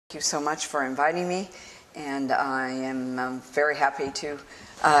Thank you so much for inviting me, and I am very happy to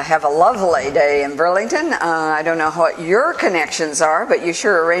have a lovely day in Burlington. I don't know what your connections are, but you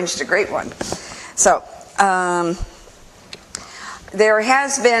sure arranged a great one. So, there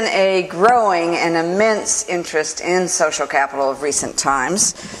has been a growing and immense interest in social capital of recent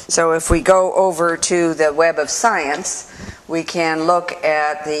times. So if we go over to the Web of Science, we can look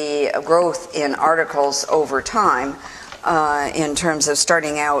at the growth in articles over time. In terms of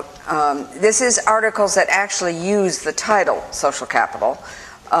starting out, this is articles that actually use the title social capital.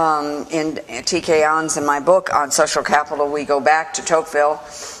 In T.K. On's in my book on social capital, we go back to Tocqueville,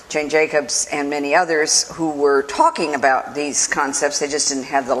 Jane Jacobs, and many others who were talking about these concepts. They just didn't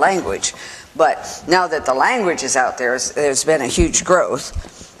have the language. But now that the language is out there, there's been a huge growth.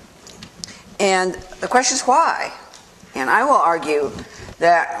 And the question is why? And I will argue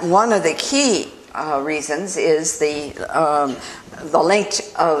that one of the key reasons is the link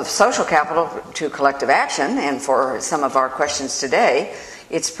of social capital to collective action, and for some of our questions today,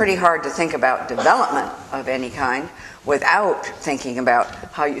 it's pretty hard to think about development of any kind without thinking about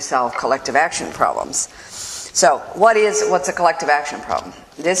how you solve collective action problems. So what's a collective action problem?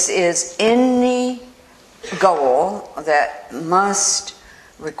 This is any goal that must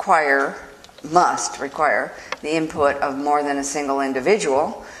require the input of more than a single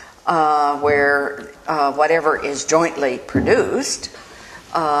individual, where whatever is jointly produced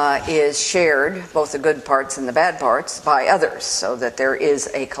is shared, both the good parts and the bad parts, by others, so that there is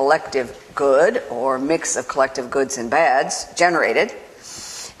a collective good or mix of collective goods and bads generated.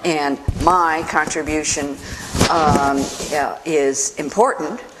 And my contribution is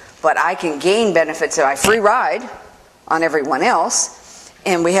important, but I can gain benefits if I free ride on everyone else.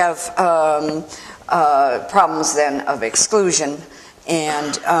 And we have problems then of exclusion.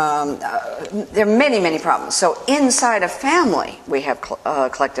 And there are many, many problems. So inside a family, we have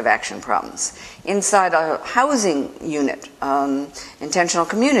collective action problems. Inside a housing unit, intentional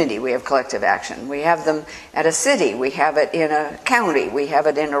community, we have collective action. We have them at a city. We have it in a county. We have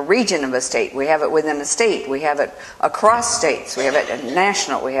it in a region of a state. We have it within a state. We have it across states. We have it at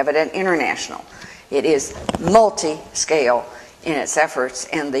national. We have it at international. It is multi-scale in its efforts.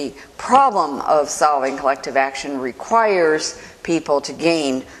 And the problem of solving collective action requires people to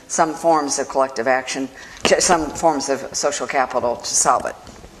gain some forms of collective action, some forms of social capital to solve it.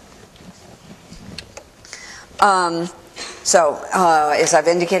 As I've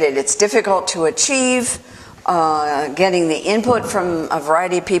indicated, it's difficult to achieve. Getting the input from a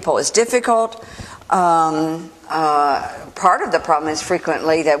variety of people is difficult. Part of the problem is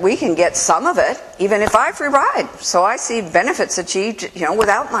frequently that we can get some of it, even if I free ride. So I see benefits achieved,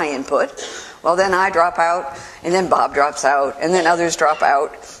 without my input. Well, then I drop out, and then Bob drops out, and then others drop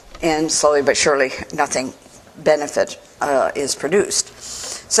out, and slowly but surely nothing benefit is produced.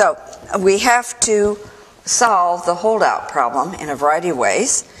 So we have to solve the holdout problem in a variety of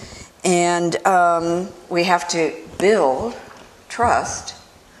ways, and we have to build trust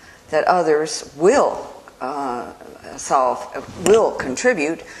that others will will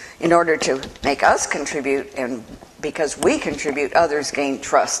contribute in order to make us contribute, and because we contribute, others gain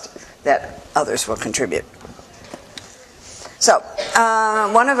trust that others will contribute. So,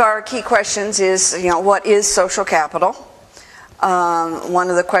 one of our key questions is, what is social capital? One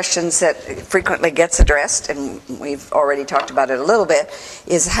of the questions that frequently gets addressed, and we've already talked about it a little bit,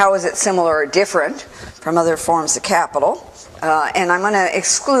 is how is it similar or different from other forms of capital? And I'm going to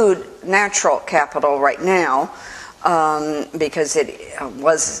exclude natural capital right now, because it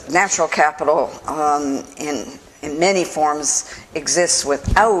was natural capital in many forms exists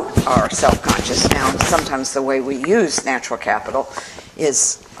without our self-conscious. Now, sometimes the way we use natural capital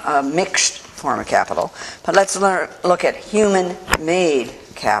is a mixed form of capital. But let's look at human-made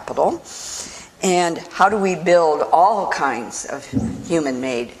capital. And how do we build all kinds of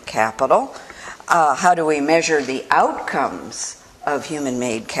human-made capital? How do we measure the outcomes of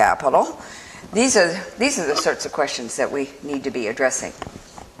human-made capital? These are the sorts of questions that we need to be addressing.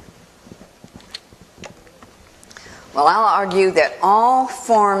 Well, I'll argue that all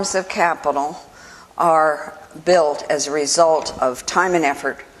forms of capital are built as a result of time and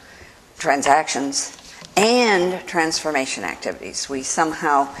effort, transactions, and transformation activities. We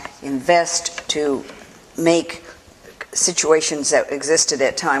somehow invest to make situations that existed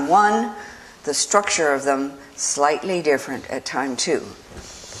at time one, the structure of them slightly different at time two.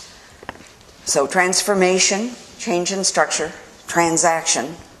 So transformation, change in structure,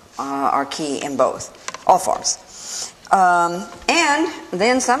 transaction are key in all forms. And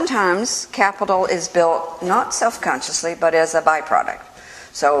then sometimes capital is built not self-consciously, but as a byproduct.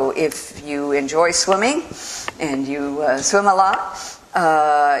 So if you enjoy swimming and you swim a lot,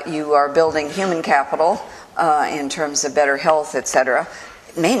 you are building human capital in terms of better health, etc.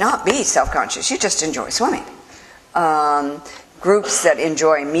 It may not be self-conscious. You just enjoy swimming. Groups that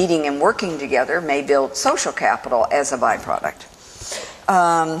enjoy meeting and working together may build social capital as a byproduct.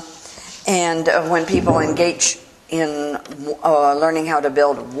 When people engage in learning how to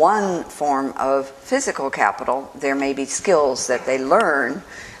build one form of physical capital, there may be skills that they learn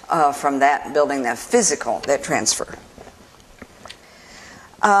from that, building that physical, that transfer.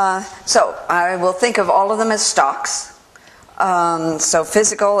 So I will think of all of them as stocks. So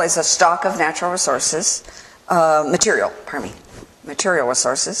physical is a stock of natural resources, material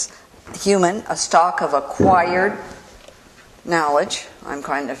resources. Human, a stock of acquired knowledge. I'm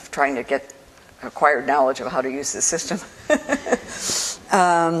kind of trying to get acquired knowledge of how to use the system.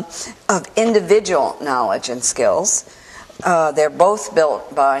 Of individual knowledge and skills. They're both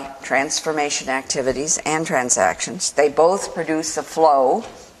built by transformation activities and transactions. They both produce a flow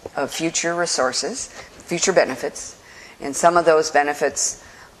of future resources, future benefits, and some of those benefits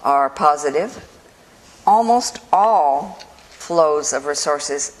are positive. Almost all flows of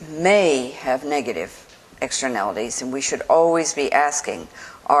resources may have negative externalities, and we should always be asking,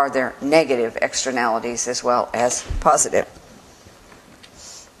 are there negative externalities as well as positive?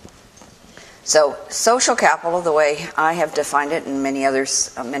 So social capital, the way I have defined it, and many other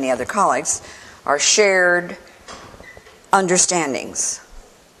colleagues, are shared understandings,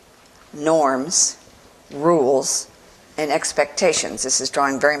 norms, rules, and expectations. This is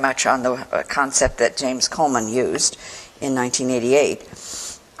drawing very much on the concept that James Coleman used in 1988.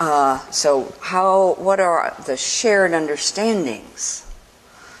 So what are the shared understandings?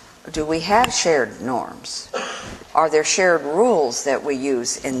 Do we have shared norms? Are there shared rules that we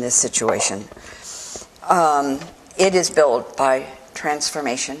use in this situation? It is built by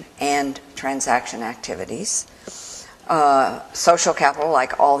transformation and transaction activities. Social capital,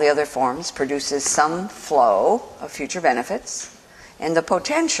 like all the other forms, produces some flow of future benefits and the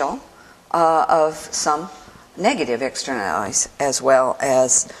potential of some negative externalities as well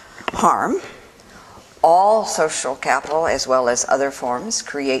as harm. All social capital, as well as other forms,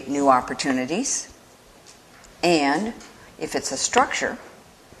 create new opportunities. And if it's a structure,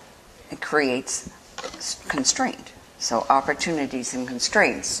 it creates constraint. So opportunities and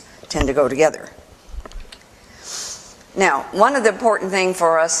constraints tend to go together. Now, one of the important things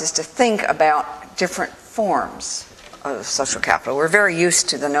for us is to think about different forms of social capital. We're very used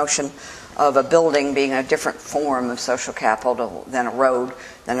to the notion of a building being a different form of social capital than a road,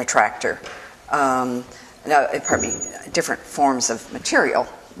 than a tractor. Different forms of material.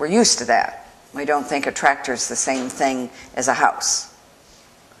 We're used to that. We don't think a tractor is the same thing as a house.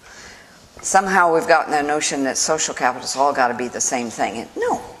 Somehow we've gotten the notion that social capital has all got to be the same thing. And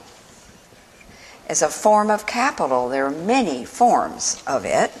no. As a form of capital, there are many forms of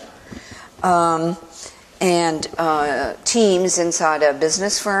it. Teams inside a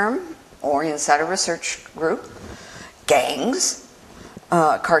business firm or inside a research group, gangs,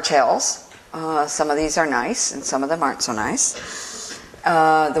 cartels. Some of these are nice and some of them aren't so nice.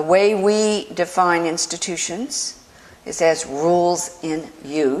 The way we define institutions is as rules in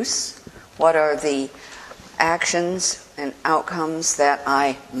use. What are the actions and outcomes that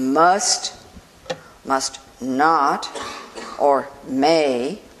I must not, or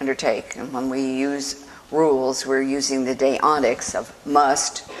may undertake? And when we use rules, we're using the deontics of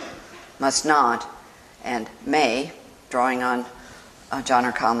must not, and may, drawing on John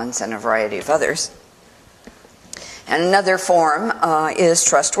R. Commons and a variety of others. And another form is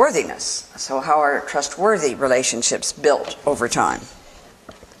trustworthiness. So how are trustworthy relationships built over time?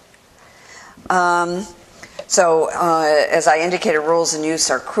 As I indicated, rules in use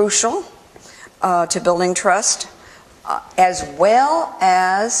are crucial to building trust, as well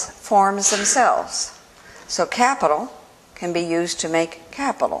as forms themselves. So capital can be used to make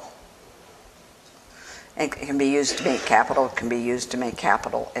capital. It can be used to make capital, it can be used to make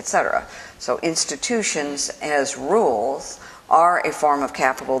capital, etc. So institutions as rules are a form of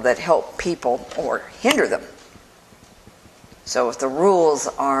capital that help people or hinder them. So if the rules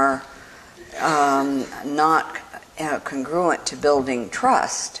are not congruent to building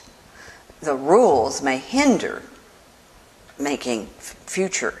trust, the rules may hinder making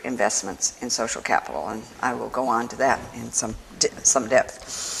future investments in social capital, and I will go on to that in some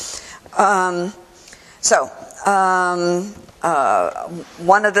depth. One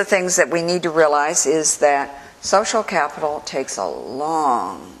of the things that we need to realize is that social capital takes a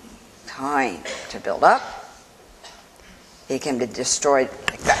long time to build up. It can be destroyed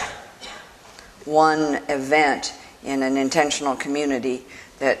like that. One event in an intentional community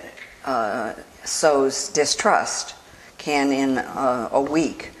that sows distrust can in a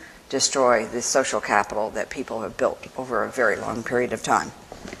week destroy the social capital that people have built over a very long period of time.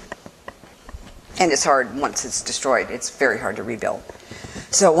 And it's hard, once it's destroyed, it's very hard to rebuild.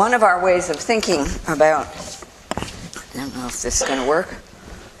 So one of our ways of thinking about, I don't know if this is going to work,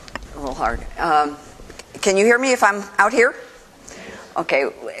 a little hard. Can you hear me if I'm out here? Okay,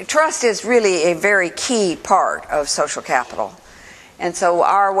 trust is really a very key part of social capital. And so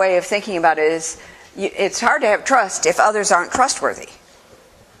our way of thinking about it is, it's hard to have trust if others aren't trustworthy.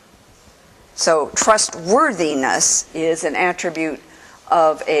 So trustworthiness is an attribute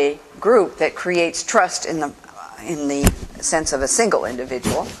of a group that creates trust in the sense of a single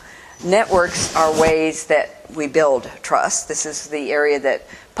individual. Networks are ways that we build trust. This is the area that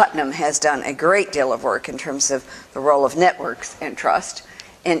Putnam has done a great deal of work in terms of the role of networks and trust.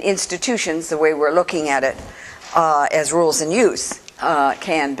 And institutions, the way we're looking at it as rules in use,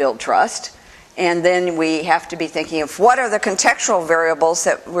 can build trust. And then we have to be thinking of what are the contextual variables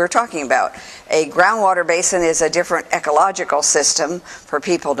that we're talking about. A groundwater basin is a different ecological system for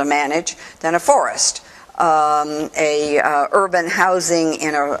people to manage than a forest. Urban housing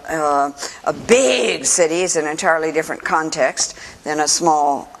in a big city is an entirely different context than a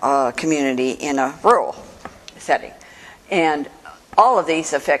small community in a rural setting. And all of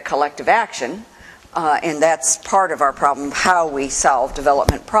these affect collective action, and that's part of our problem, how we solve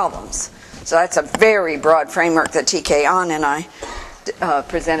development problems. So that's a very broad framework that T.K. Ahn and I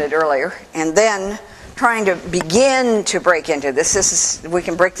presented earlier. And then trying to begin to break into this, we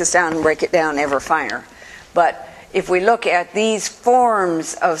can break this down and break it down ever finer. But if we look at these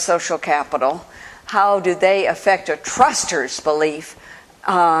forms of social capital, how do they affect a truster's belief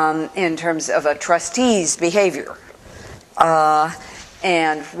in terms of a trustee's behavior?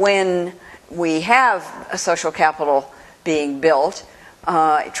 And when we have a social capital being built,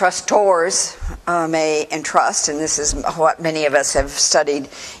 trustors may entrust, and this is what many of us have studied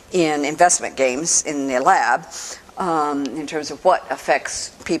in investment games in the lab, in terms of what affects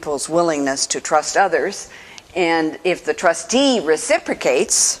people's willingness to trust others. And if the trustee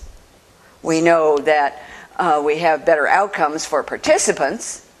reciprocates, we know that we have better outcomes for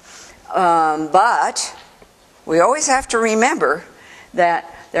participants, but we always have to remember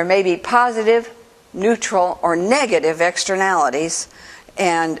that there may be positive, neutral, or negative externalities,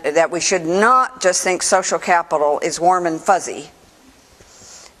 and that we should not just think social capital is warm and fuzzy.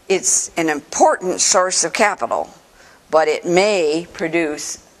 It's an important source of capital, but it may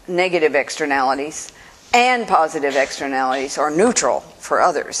produce negative externalities and positive externalities, or neutral for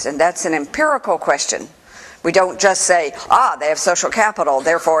others. And that's an empirical question. We don't just say, they have social capital,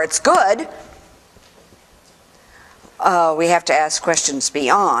 therefore it's good. We have to ask questions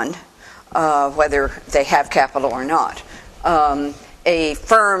beyond whether they have capital or not. A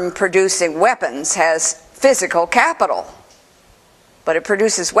firm producing weapons has physical capital, but it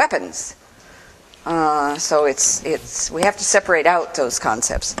produces weapons. So we have to separate out those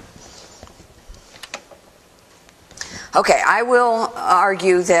concepts. Okay, I will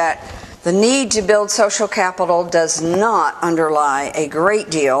argue that the need to build social capital does not underlie a great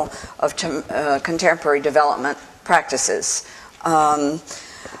deal of contemporary development practices.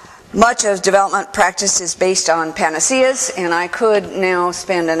 Much of development practice is based on panaceas, and I could now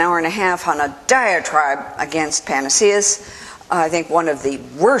spend an hour and a half on a diatribe against panaceas. I think one of the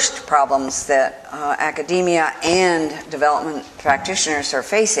worst problems that academia and development practitioners are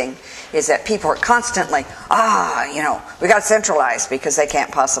facing is that people are constantly, we got to centralize because they can't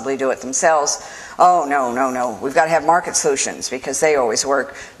possibly do it themselves. Oh, no, we've got to have market solutions because they always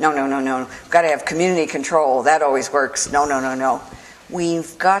work. No, we've got to have community control, that always works. No.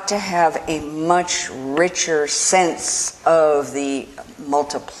 We've got to have a much richer sense of the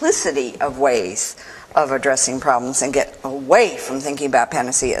multiplicity of ways of addressing problems and get away from thinking about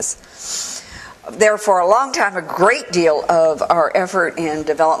panaceas. Therefore, a long time, a great deal of our effort in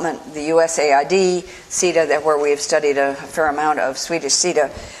development, the USAID, CETA, where we have studied a fair amount of Swedish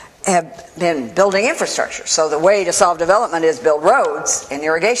CETA, have been building infrastructure. So the way to solve development is build roads and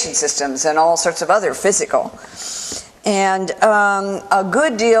irrigation systems and all sorts of other physical. And a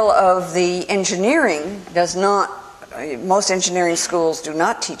good deal of the engineering does not, most engineering schools do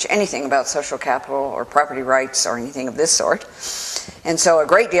not teach anything about social capital or property rights or anything of this sort. And so a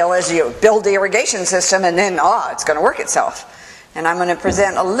great deal is you build the irrigation system and then, it's going to work itself. And I'm going to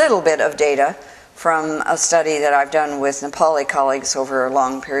present a little bit of data from a study that I've done with Nepali colleagues over a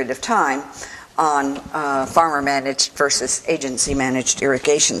long period of time on farmer-managed versus agency-managed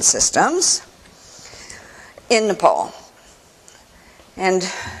irrigation systems in Nepal.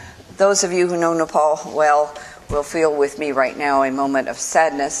 And those of you who know Nepal well will feel with me right now a moment of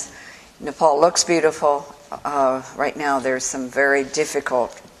sadness. Nepal looks beautiful. right now there's some very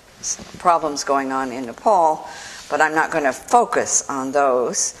difficult problems going on in Nepal, but I'm not going to focus on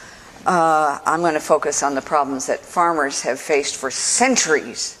those. I'm going to focus on the problems that farmers have faced for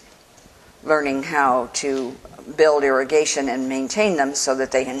centuries, learning how to build irrigation and maintain them so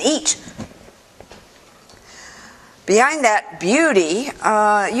that they can eat. Behind that beauty,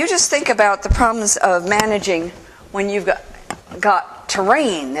 you just think about the problems of managing when you've got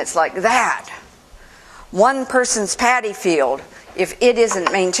terrain that's like that. One person's paddy field, if it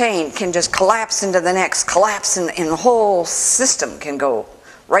isn't maintained, can just collapse into the next, collapse, and the whole system can go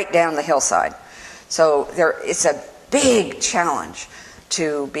right down the hillside. So it's a big challenge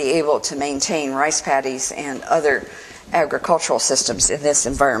to be able to maintain rice paddies and other agricultural systems in this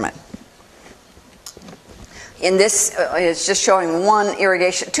environment. In this is just showing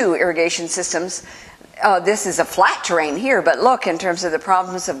two irrigation systems. This is a flat terrain here, but look, in terms of the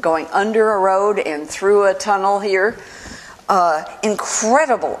problems of going under a road and through a tunnel here,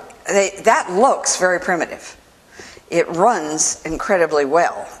 incredible. That looks very primitive. It runs incredibly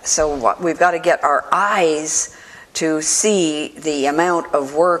well. So we've got to get our eyes to see the amount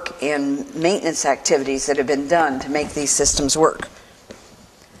of work and maintenance activities that have been done to make these systems work.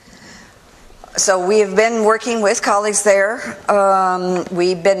 So we have been working with colleagues there.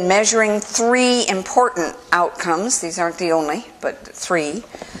 We've been measuring 3 important outcomes. These aren't the only, but 3.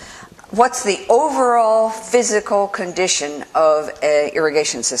 What's the overall physical condition of an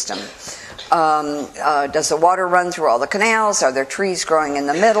irrigation system? Does the water run through all the canals? Are there trees growing in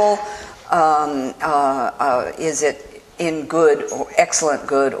the middle? Is it in good or excellent,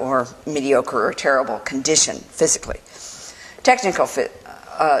 good, or mediocre or terrible condition physically? Technical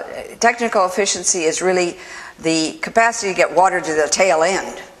efficiency is really the capacity to get water to the tail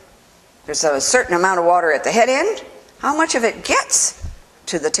end. There's a certain amount of water at the head end. How much of it gets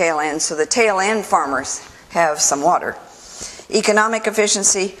to the tail end so the tail end farmers have some water? Economic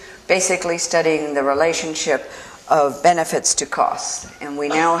efficiency, basically studying the relationship of benefits to costs. And we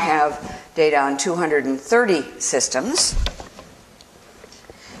now have data on 230 systems.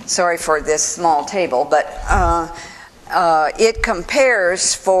 Sorry for this small table, but it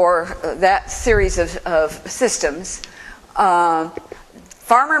compares for that series of systems.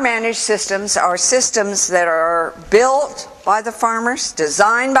 Farmer-managed systems are systems that are built by the farmers,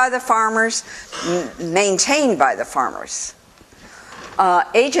 designed by the farmers, maintained by the farmers.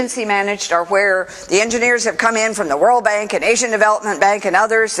 Agency-managed are where the engineers have come in from the World Bank and Asian Development Bank and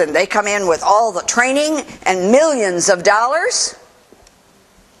others, and they come in with all the training and millions of dollars.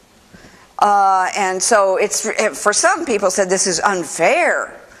 And so it's, for some people said this is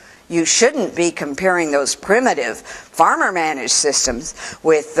unfair. You shouldn't be comparing those primitive farmer-managed systems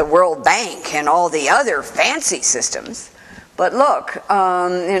with the World Bank and all the other fancy systems. But look,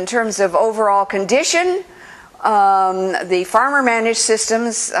 in terms of overall condition, the farmer-managed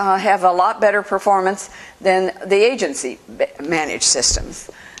systems have a lot better performance than the agency-managed systems.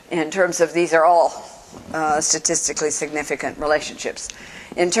 In terms of, these are all statistically significant relationships.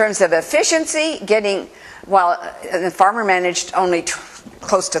 In terms of efficiency, the farmer-managed only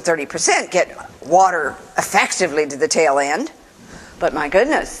close to 30% get water effectively to the tail end. But my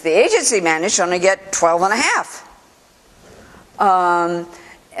goodness, the agency-managed only get 12.5.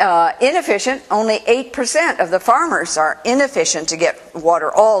 Inefficient, only 8% of the farmers are inefficient to get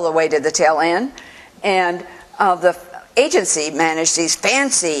water all the way to the tail end. And the agency-managed, these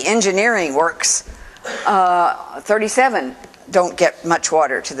fancy engineering works, 37 don't get much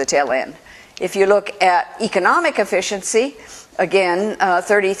water to the tail end. If you look at economic efficiency, again,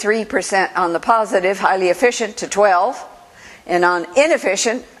 33% on the positive, highly efficient, to 12. And on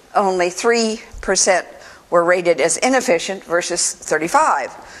inefficient, only 3% were rated as inefficient versus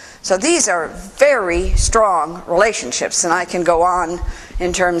 35. So these are very strong relationships, and I can go on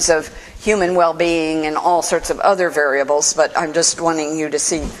in terms of human well-being and all sorts of other variables, but I'm just wanting you to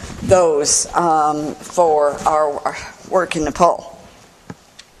see those for our work in Nepal.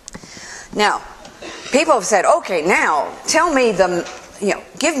 Now, people have said, okay, now tell me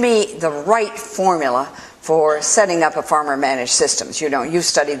give me the right formula for setting up a farmer-managed systems. You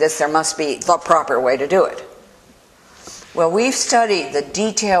studied this, there must be the proper way to do it. Well, we've studied the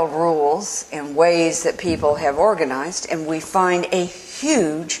detailed rules and ways that people have organized, and we find a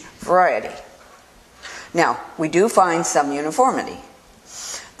huge variety. Now, we do find some uniformity.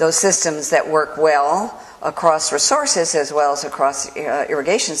 Those systems that work well across resources as well as across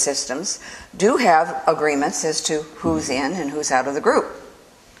irrigation systems do have agreements as to who's in and who's out of the group,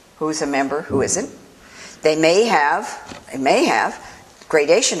 who's a member, who isn't. They may have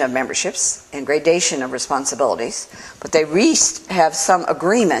gradation of memberships and gradation of responsibilities, but they have some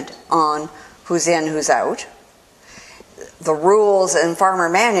agreement on who's in, who's out. The rules in farmer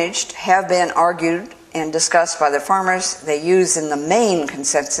managed have been argued and discussed by the farmers. They use in the main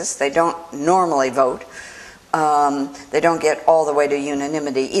consensus. They don't normally vote. They don't get all the way to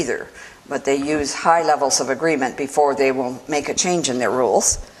unanimity either, but they use high levels of agreement before they will make a change in their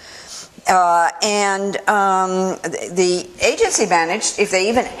rules. The agency managed, if they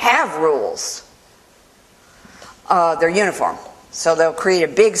even have rules, they're uniform. So they'll create a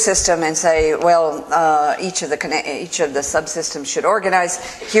big system and say, well, each of the subsystems should organize.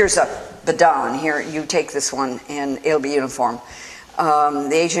 Here's a bidon. Here, you take this one, and it'll be uniform.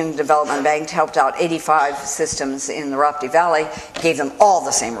 The Asian Development Bank helped out 85 systems in the Rapti Valley, gave them all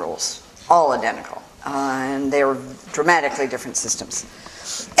the same rules, all identical, and they were dramatically different systems.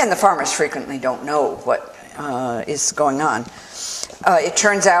 And the farmers frequently don't know what is going on. It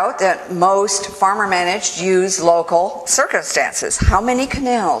turns out that most farmer-managed use local circumstances. How many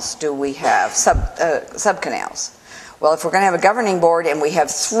canals do we have, sub-canals? Well, if we're going to have a governing board and we have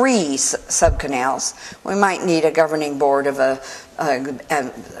 3 sub-canals, we might need a governing board of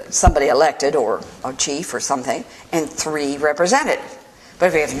somebody elected or a chief or something, and 3 represented. But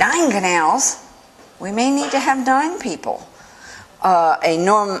if we have 9 canals, we may need to have 9 people. A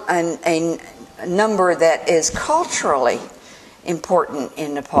number that is culturally important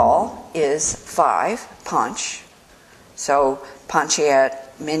in Nepal is 5, Panch. So Panchayat,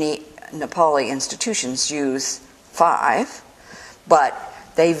 many Nepali institutions use 5, but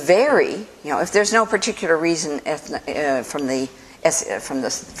they vary. You know, if there's no particular reason from the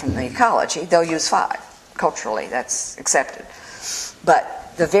ecology, they'll use 5. Culturally, that's accepted.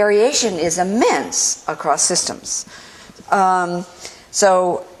 But the variation is immense across systems.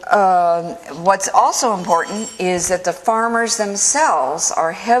 What's also important is that the farmers themselves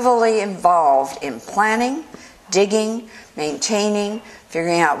are heavily involved in planning, digging, maintaining,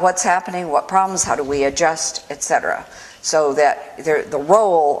 figuring out what's happening, what problems, how do we adjust, etc. So that the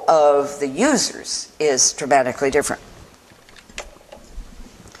role of the users is dramatically different.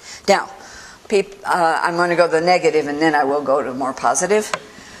 Now, I'm going to go to the negative and then I will go to more positive.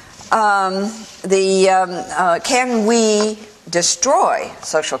 Can we destroy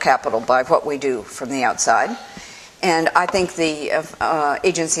social capital by what we do from the outside? And I think the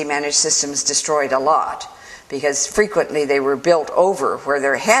agency managed systems destroyed a lot, because frequently they were built over where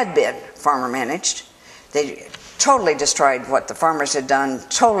there had been farmer managed. They totally destroyed what the farmers had done,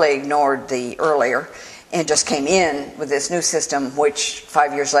 totally ignored the earlier, and just came in with this new system, which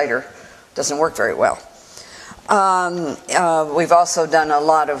 5 years later doesn't work very well. We've also done a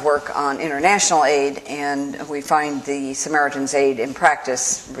lot of work on international aid, and we find the Samaritan's aid in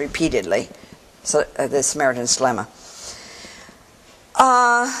practice repeatedly, so the Samaritan's dilemma.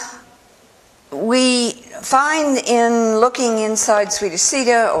 We find in looking inside Swedish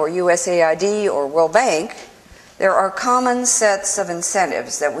CIDA or USAID or World Bank, there are common sets of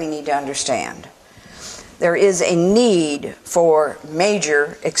incentives that we need to understand. There is a need for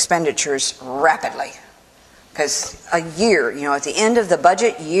major expenditures rapidly. Because a year, you know, at the end of the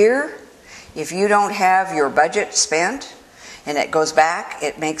budget year, if you don't have your budget spent and it goes back,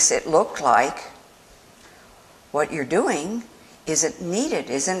 it makes it look like what you're doing isn't needed,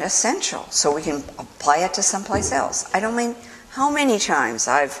 isn't essential, so we can apply it to someplace else. I don't mean how many times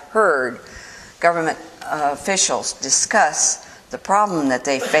I've heard government officials discuss the problem that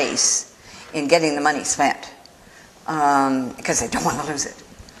they face in getting the money spent because they don't want to lose it.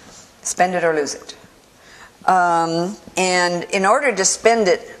 Spend it or lose it. And in order to spend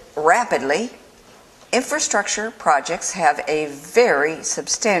it rapidly, infrastructure projects have a very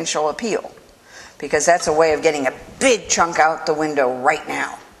substantial appeal, because that's a way of getting a big chunk out the window right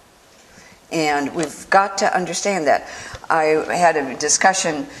now. And we've got to understand that. I had a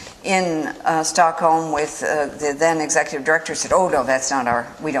discussion in Stockholm with the then executive director. Said, oh no, that's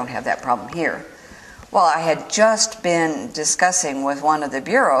not we don't have that problem here. Well, I had just been discussing with one of the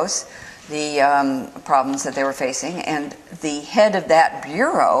bureaus the problems that they were facing, and the head of that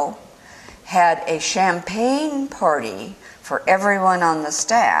bureau had a champagne party for everyone on the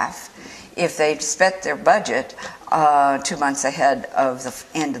staff if they'd spent their budget 2 months ahead of the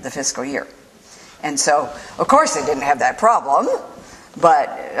end of the fiscal year. And so, of course, they didn't have that problem, but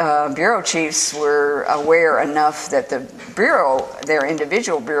bureau chiefs were aware enough that their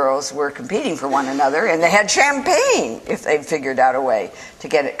individual bureaus were competing for one another, and they had champagne if they figured out a way to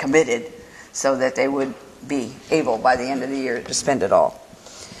get it committed so that they would be able by the end of the year to spend it all.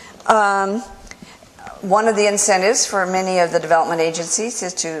 One of the incentives for many of the development agencies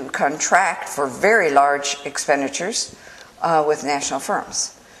is to contract for very large expenditures with national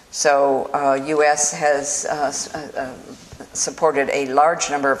firms. So U.S. has supported a large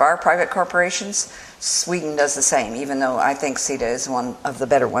number of our private corporations. Sweden does the same, even though I think CIPEC is one of the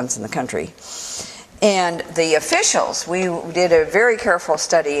better ones in the country. And the officials, we did a very careful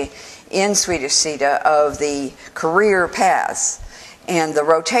study in Swedish CIPEC of the career paths and the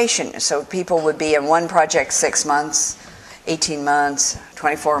rotation. So people would be in one project 6 months, 18 months,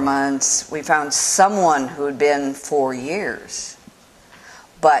 24 months. We found someone who had been 4 years.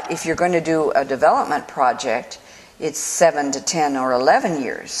 But if you're going to do a development project, it's 7 to 10 or 11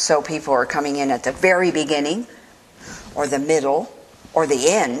 years. So people are coming in at the very beginning, or the middle, or the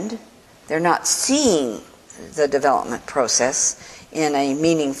end. They're not seeing the development process in a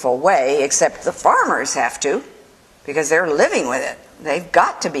meaningful way, except the farmers have to, because they're living with it. They've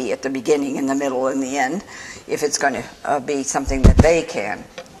got to be at the beginning and the middle and the end if it's going to be something that they can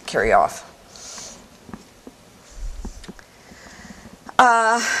carry off.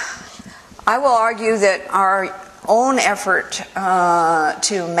 I will argue that our own effort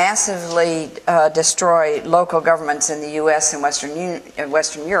to massively destroy local governments in the U.S. and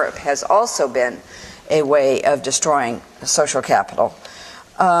Western Europe has also been a way of destroying social capital.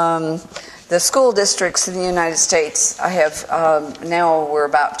 The school districts in the United States, I have now we're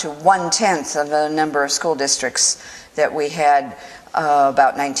about to 1/10 of the number of school districts that we had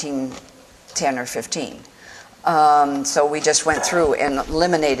about 1910 or 15. So we just went through and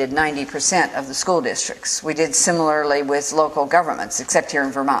eliminated 90% of the school districts. We did similarly with local governments, except here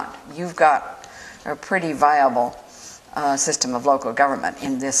in Vermont. You've got a pretty viable system of local government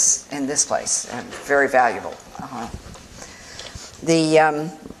in this place, and very valuable.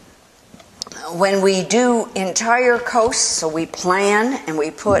 When we do entire coasts, so we plan and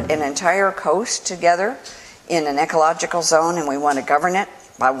we put an entire coast together in an ecological zone, and we want to govern it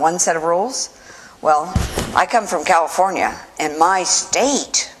by one set of rules. Well, I come from California, and my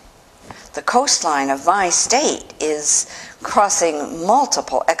state, the coastline of my state, is crossing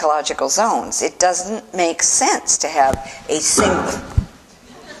multiple ecological zones. It doesn't make sense to have a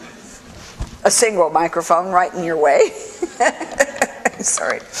single microphone right in your way.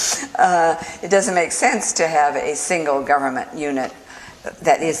 Sorry. It doesn't make sense to have a single government unit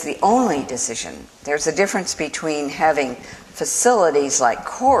that is the only decision. There's a difference between having facilities like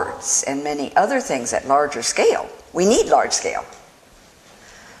courts and many other things at larger scale. We need large scale.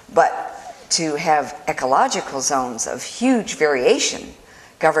 But to have ecological zones of huge variation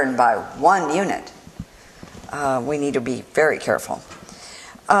governed by one unit, we need to be very careful.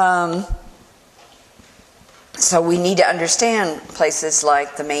 So we need to understand places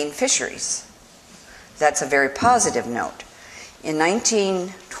like the main fisheries. That's a very positive note. In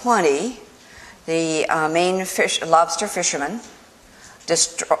 1920, the main lobster fishermen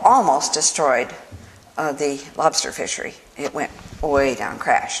almost destroyed the lobster fishery. It went way down,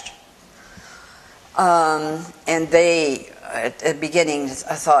 crashed. And they, at the beginning,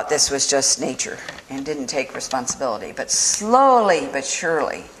 thought this was just nature and didn't take responsibility. But slowly but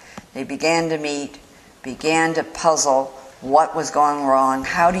surely, they began to meet, began to puzzle what was going wrong.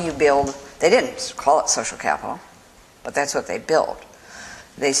 How do you build? They didn't call it social capital, but that's what they built.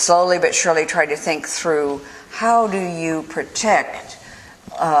 They slowly but surely tried to think through, how do you protect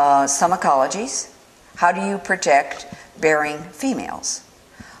some ecologies? How do you protect bearing females?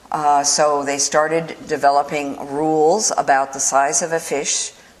 So they started developing rules about the size of a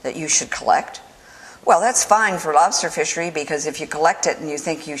fish that you should collect. Well, that's fine for lobster fishery, because if you collect it and you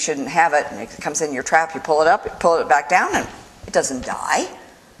think you shouldn't have it and it comes in your trap, you pull it up, you pull it back down, and it doesn't die.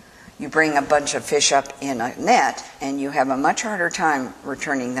 You bring a bunch of fish up in a net, and you have a much harder time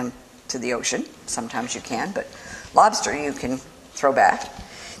returning them to the ocean. Sometimes you can, but lobster you can throw back.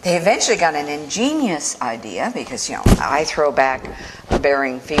 They eventually got an ingenious idea, because, you know, I throw back a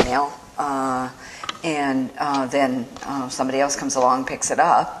bearing female, and then somebody else comes along and picks it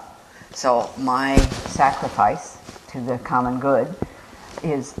up. So my sacrifice to the common good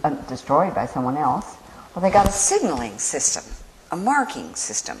is destroyed by someone else. Well, they got a signaling system, a marking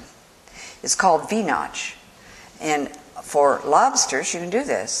system. It's called V-notch. And for lobsters, you can do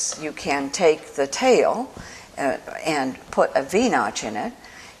this. You can take the tail and put a V-notch in it,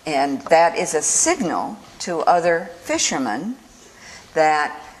 and that is a signal to other fishermen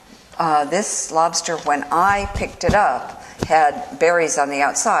that this lobster, when I picked it up, had berries on the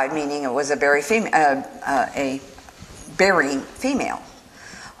outside, meaning it was a bearing female.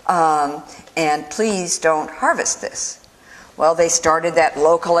 And please don't harvest this. Well, they started that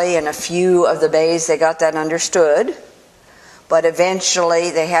locally in a few of the bays. They got that understood. But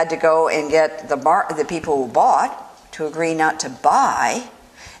eventually they had to go and get the people who bought to agree not to buy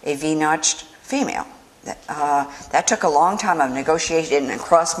a V-notched female. That took a long time of negotiation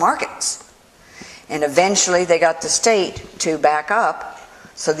across markets. And eventually they got the state to back up.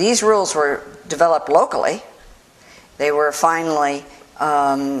 So these rules were developed locally. They were finally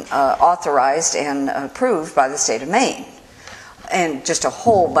authorized and approved by the state of Maine. And just a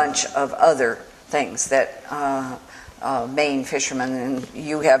whole bunch of other things that Maine fishermen, and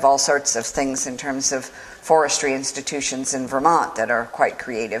you have all sorts of things in terms of forestry institutions in Vermont that are quite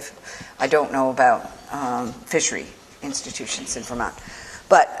creative. I don't know about fishery institutions in Vermont.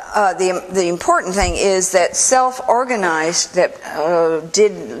 But the important thing is that self-organized, that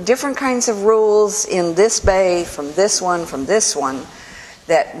did different kinds of rules in this bay, from this one,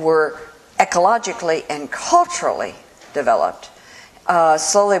 that were ecologically and culturally developed,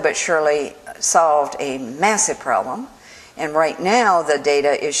 slowly but surely solved a massive problem. And right now the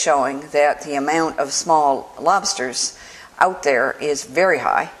data is showing that the amount of small lobsters out there is very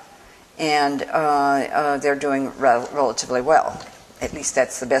high, and they're doing relatively well. At least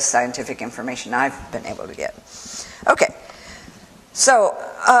that's the best scientific information I've been able to get. Okay, so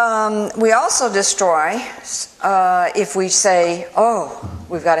we also destroy if we say, oh,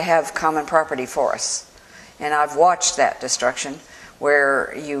 we've got to have common property forests. And I've watched that destruction,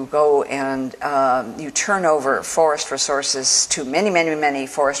 where you go and you turn over forest resources to many, many, many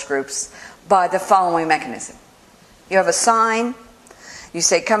forest groups by the following mechanism. You have a sign, you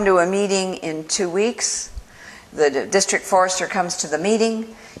say, come to a meeting in 2 weeks. The district forester comes to the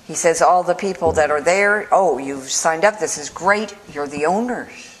meeting. He says, all the people that are there, oh, you've signed up, this is great, you're the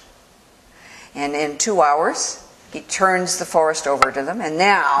owners. And in 2 hours, he turns the forest over to them, and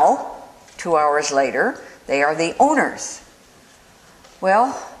now, 2 hours later, they are the owners.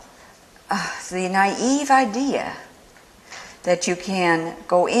 Well, the naive idea that you can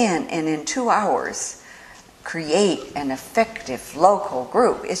go in and in 2 hours create an effective local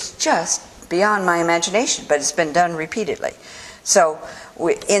group is just beyond my imagination, but it's been done repeatedly. So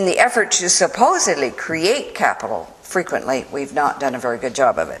in the effort to supposedly create capital, frequently we've not done a very good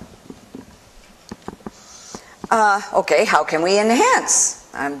job of it. Okay, how can we enhance?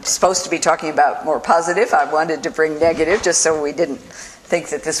 I'm supposed to be talking about more positive. I wanted to bring negative just so we didn't think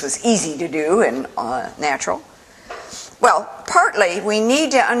that this was easy to do and natural. Well, partly we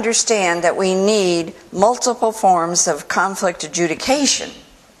need to understand that we need multiple forms of conflict adjudication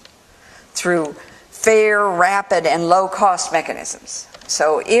through fair, rapid, and low-cost mechanisms.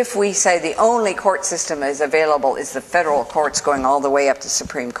 So if we say the only court system is available is the federal courts going all the way up to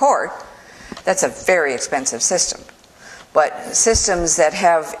Supreme Court, that's a very expensive system. But systems that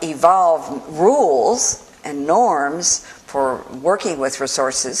have evolved rules and norms for working with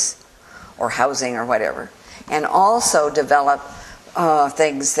resources or housing or whatever, and also develop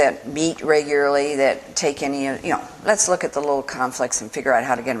things that meet regularly, that take any, let's look at the little conflicts and figure out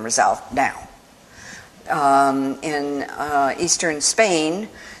how to get them resolved now. In eastern Spain,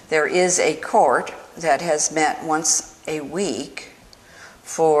 there is a court that has met once a week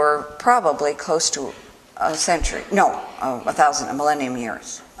for probably close to a century, no, a millennium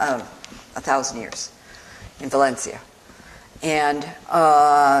years, 1,000 years in Valencia. And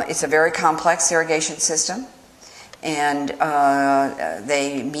it's a very complex irrigation system. And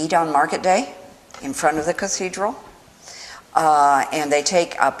they meet on market day in front of the cathedral, and they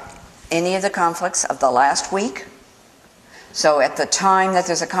take up any of the conflicts of the last week. So at the time that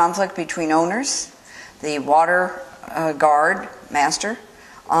there's a conflict between owners, the water guard master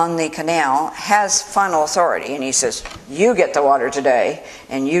on the canal has final authority, and he says, you get the water today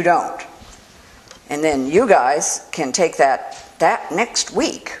and you don't. And then you guys can take that next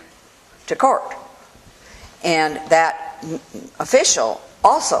week to court. And that official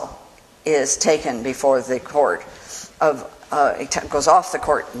also is taken before the court it goes off the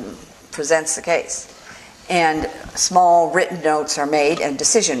court and presents the case. And small written notes are made and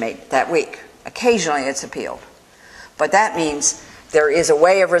decision made that week. Occasionally it's appealed. But that means there is a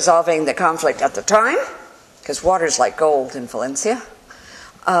way of resolving the conflict at the time, because water's like gold in Valencia.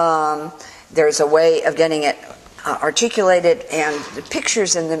 There's a way of getting it articulated, and the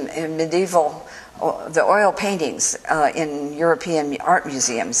pictures in the medieval, the oil paintings in European art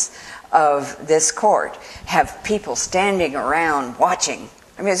museums of this court have people standing around watching.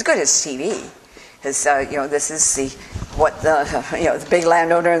 I mean, as good as TV, because this is the big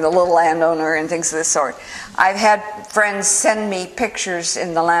landowner and the little landowner and things of this sort. I've had friends send me pictures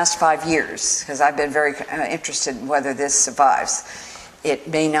in the last 5 years, because I've been very interested in whether this survives. It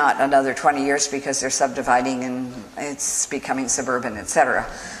may not another 20 years because they're subdividing and it's becoming suburban, etc.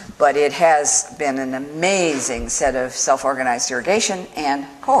 But it has been an amazing set of self-organized irrigation and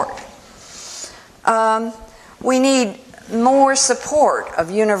court. We need more support of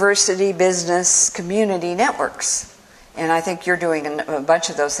university, business, community networks And I think you're doing a bunch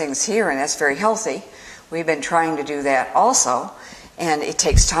of those things here, and that's very healthy. We've been trying to do that also, and it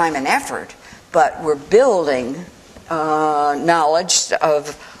takes time and effort, but we're building knowledge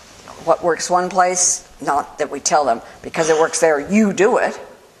of what works one place, not that we tell them, because it works there, you do it,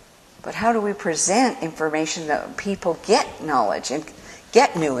 but how do we present information that people get knowledge and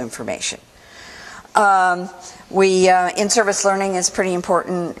get new information? In-service learning is pretty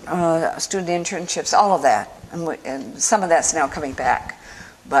important, student internships, all of that. And some of that's now coming back.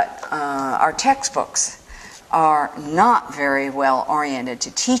 But our textbooks are not very well oriented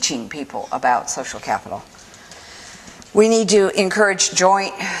to teaching people about social capital. We need to encourage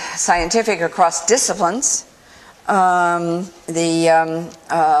joint scientific across disciplines. We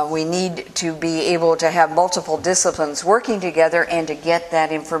need to be able to have multiple disciplines working together and to get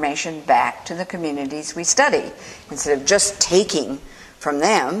that information back to the communities we study, instead of just taking from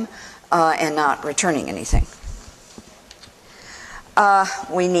them and not returning anything.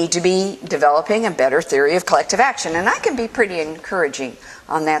 We need to be developing a better theory of collective action, and I can be pretty encouraging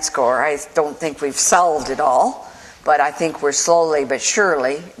on that score. I don't think we've solved it all, but I think we're slowly but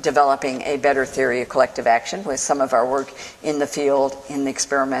surely developing a better theory of collective action with some of our work in the field, in the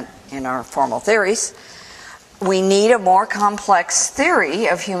experiment, in our formal theories. We need a more complex theory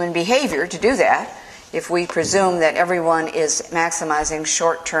of human behavior to do that. If we presume that everyone is maximizing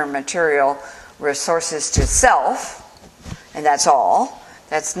short-term material resources to self, and that's all,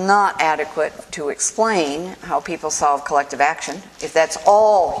 that's not adequate to explain how people solve collective action. If that's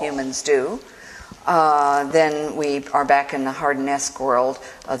all humans do, then we are back in the Hardin-esque world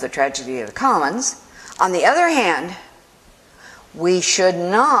of the tragedy of the commons. On the other hand, we should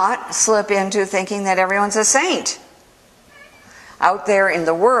not slip into thinking that everyone's a saint. Out there in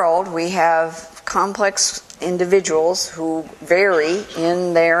the world, we have complex individuals who vary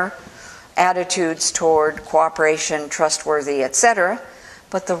in their attitudes toward cooperation, trustworthy, etc.,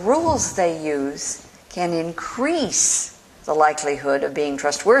 but the rules they use can increase the likelihood of being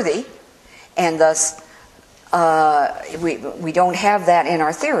trustworthy, and thus we don't have that in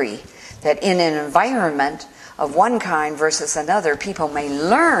our theory, that in an environment of one kind versus another, people may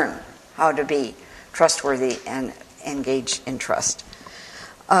learn how to be trustworthy and engage in trust.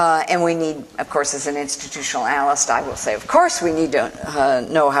 And we need, of course, as an institutional analyst, I will say, of course, we need to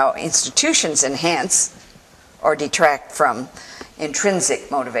know how institutions enhance or detract from intrinsic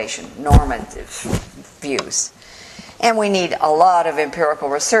motivation, normative views. And we need a lot of empirical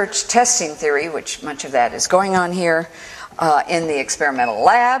research, testing theory, which much of that is going on here, in the experimental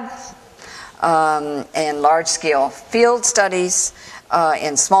lab, in large-scale field studies,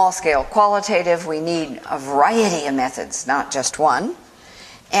 in small-scale qualitative. We need a variety of methods, not just one.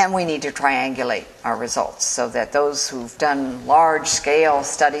 And we need to triangulate our results so that those who've done large-scale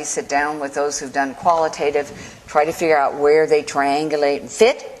studies sit down with those who've done qualitative, try to figure out where they triangulate and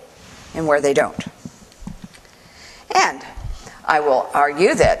fit and where they don't. And I will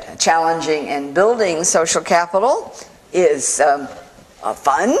argue that challenging and building social capital is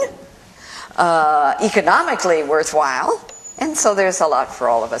fun, economically worthwhile, and so there's a lot for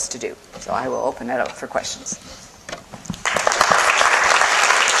all of us to do. So I will open it up for questions.